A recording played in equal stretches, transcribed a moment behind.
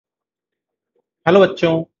Hello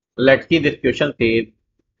बच्चों, let's see this question says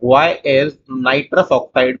why is nitrous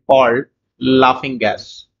oxide called laughing gas.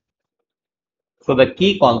 So the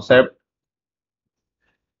key concept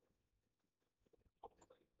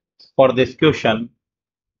for this question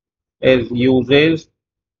is uses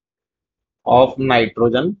of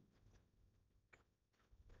nitrogen.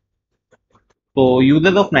 तो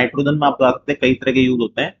uses of nitrogen में आप बता सकते हैं कई तरह के यूज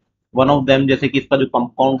होते हैं। वन ऑफ देम जैसे कि इसका जो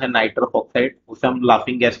कंपाउंड है नाइट्रस ऑक्साइड, उसे हम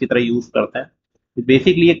लाफिंग गैस की तरह यूज करते हैं। तो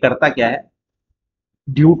बेसिकली ये करता क्या है,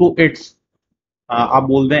 ड्यू टू इट्स आप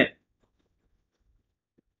बोल दें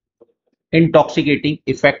इंटॉक्सिकेटिंग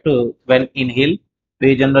इफेक्ट व्हेन इनहेल। तो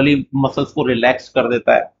ये जनरली मसल्स को रिलैक्स कर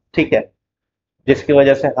देता है, ठीक है, जिसकी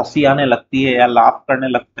वजह से हंसी आने लगती है या लाफ करने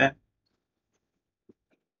लगते हैं।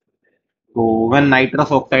 तो when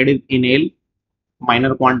nitrous oxide is inhale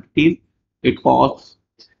minor quantities it cause,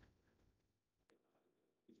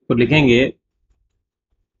 तो लिखेंगे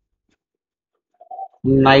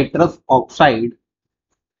nitrous oxide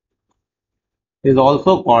is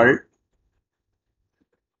also called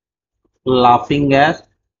laughing gas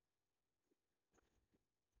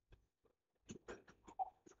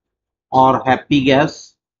और happy gas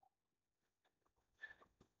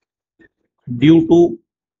due to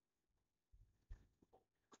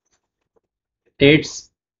it's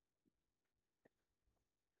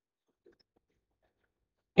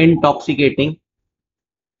intoxicating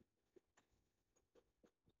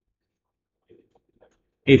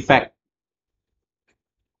effect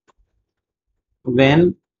when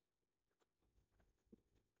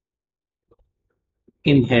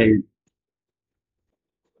inhaled।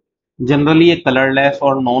 Generally ये कलरलेस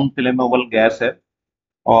और नॉन फ्लेमेबल गैस है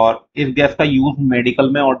और इस गैस का use medical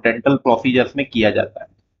में और डेंटल प्रोसीजर्स में किया जाता है।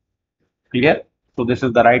 Clear? So this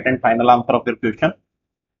is the right and final answer of your question.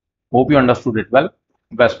 Hope you understood it well.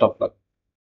 Best of luck.